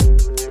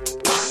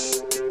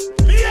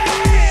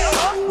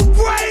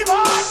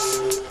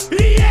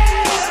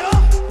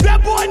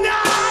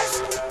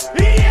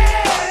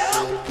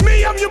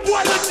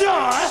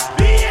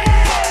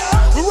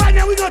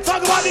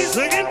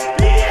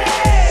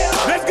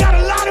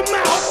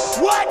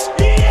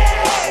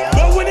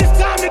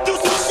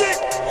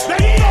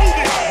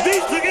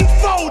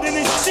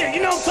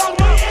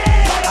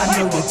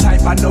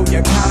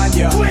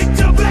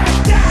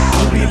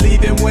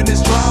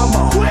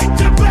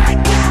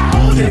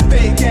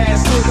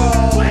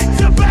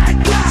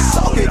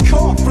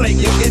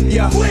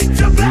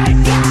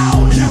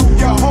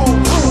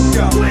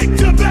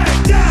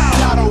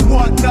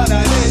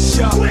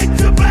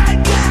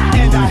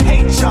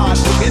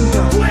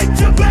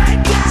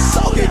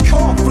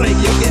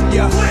cornflake, you get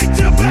ya quick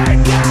to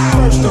back down.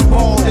 First of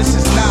all, this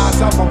is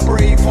Nas, I'm a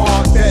brave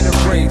heart, better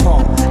brave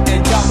heart.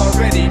 And y'all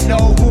already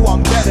know who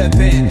I'm better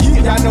than.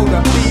 Y'all know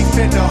the beef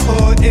in the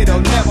hood,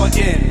 it'll never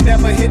end.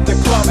 Never hit the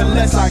club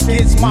unless I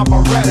get my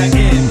Beretta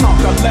in.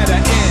 The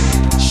letter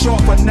N,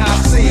 short for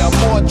Nasir.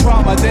 More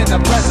drama than the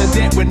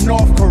president with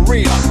North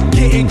Korea.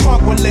 Getting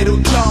crunk with Lil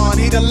Jon,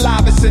 he the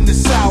livest in the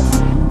South.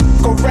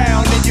 Go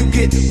round and you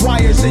get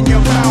wires in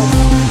your mouth.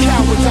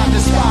 Cowards I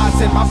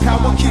despise and my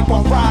power keep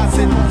on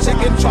rising.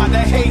 Chicken try to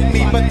hate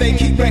me, but they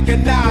keep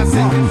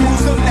recognizing.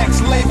 Who's the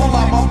next label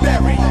I'ma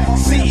bury?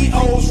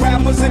 CEOs,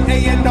 rappers, and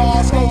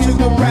A&Rs go to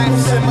the rap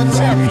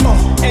cemetery.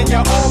 And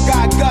you all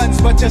got guns,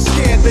 but you're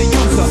scared to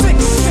use them.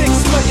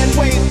 6 million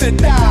ways to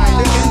die,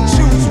 they can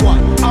choose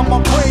one. I'm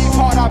a brave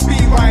heart, I be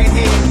right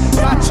here.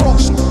 I talk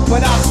shit, but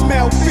I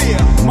smell fear.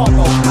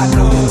 Mother, I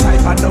know the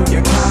type, I know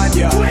your kind,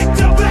 yeah. Quick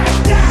to back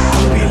down.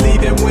 You be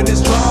leaving when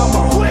it's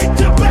drama. Quick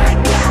to back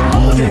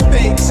down. Get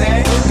fakes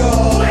and you go.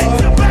 Quick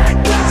to back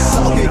down.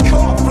 So get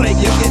cornflake,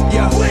 you get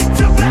ya. Quick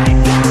to back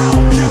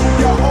down.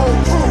 Your whole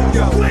crew,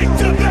 ya. Quick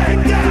to back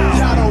down.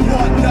 Y'all don't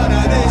want none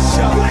of this,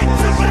 ya. Quick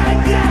to back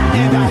down.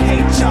 And I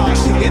hate y'all,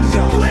 you get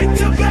ya. Quick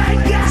to back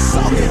down.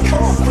 So get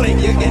cornflake,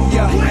 you get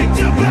ya. Quick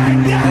to back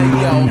down. Hey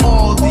yo,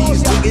 all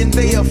these niggas,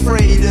 they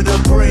afraid of the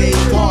brave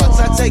hearts.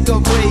 I take a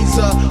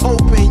razor,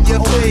 open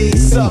your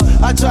face up.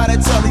 I try to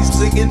tell these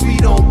niggas we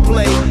don't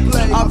play.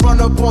 I run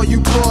up on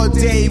you broad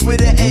day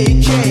with an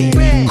AK.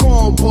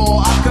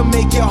 Cornball, I can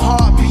make your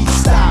heartbeat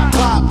stop.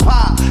 Pop,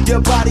 pop,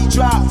 your body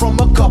drop from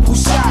a couple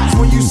shots.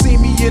 When you see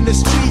me in the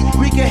street,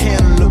 we can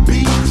handle the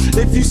beat.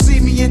 If you see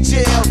me in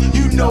jail,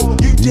 you know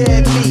you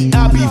dead meat.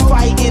 I be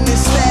fighting and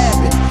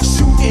stabbing,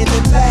 shooting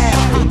and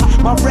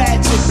laughing. My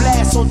ratchet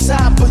blast on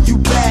top of you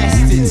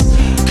bastards.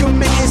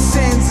 Committing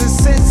sins in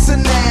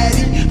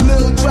Cincinnati.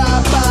 Little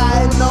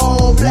drive-by and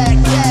all black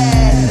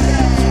cat.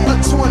 A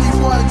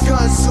 21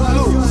 gun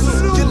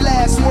salute. Your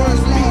last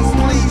words means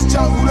please,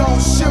 jungle,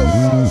 don't shoot.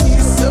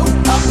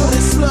 I put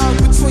a slug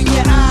between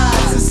your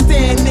eyes and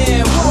stand there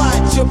and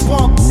watch your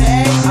punk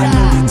tag. I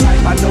know your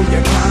type, I know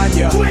your kind,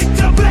 yeah. Quick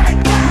to back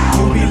down.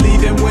 You be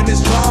leaving when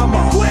it's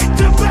drama. Quick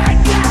to back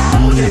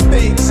down. Get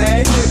fakes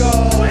and nigga.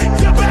 Quick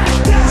to back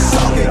down.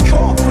 Suck it,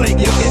 cornflake,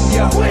 you get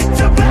ya. Quick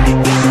to back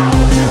down.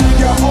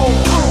 Your whole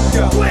crew,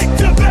 ya. Quick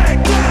to back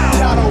down.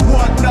 Y'all don't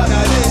want none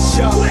of this,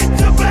 ya. Quick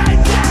to back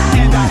down.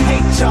 And I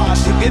hate y'all,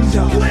 you get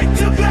ya. Quick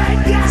to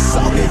back down.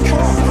 Suck it,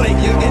 cornflake,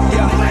 you get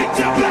ya. Quick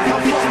to back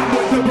down.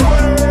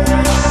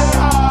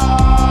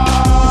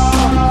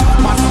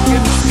 My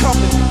skin is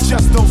coming,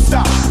 just don't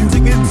stop. You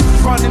niggas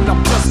running,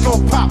 I'm just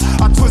gon' pop.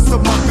 I twist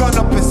up my gun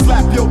up and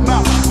slap your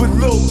mouth with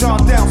Lil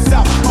Jon down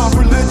south. My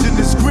religion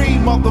is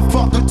green,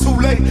 motherfucker, too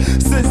late.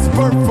 Since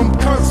birth from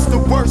curse, the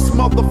worst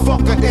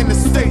motherfucker in the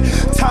state.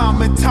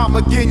 Time and time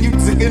again, you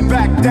digging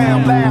back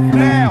down. Laugh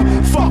now,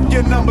 fuck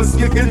your numbers,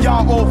 nigga,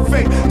 y'all all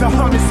fake. The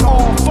hunt is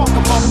on, fuck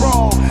if I'm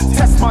wrong.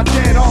 Test my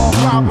dead on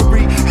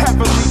robbery,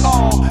 heavily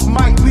on.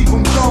 Might leave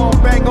him gone,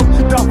 bang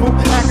him, duff him.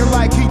 Acting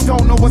like he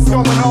don't know what's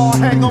going on.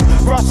 Hang him,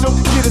 rush him,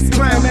 get his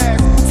clam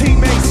ass.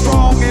 Teammate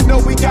strong and know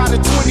we got a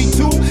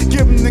 22.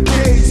 Give him the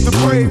gauge, the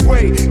brave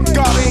way.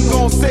 God ain't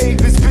gon' save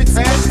this bitch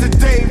as the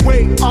day.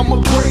 Wait, I'm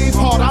a brave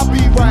heart, I'll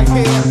be right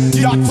here.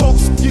 Y'all talk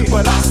shit,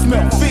 but I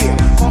smell fear.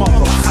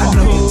 Motherfucker. I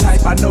know your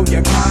type, I know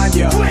your kind,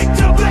 yeah. Quick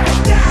to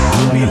back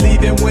down. You be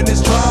leaving when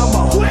it's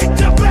drama. Quick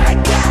to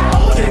back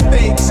down. Get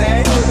fakes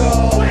and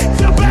nigga. Quick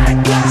to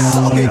back down.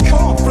 So get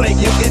cornflake,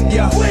 you get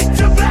ya.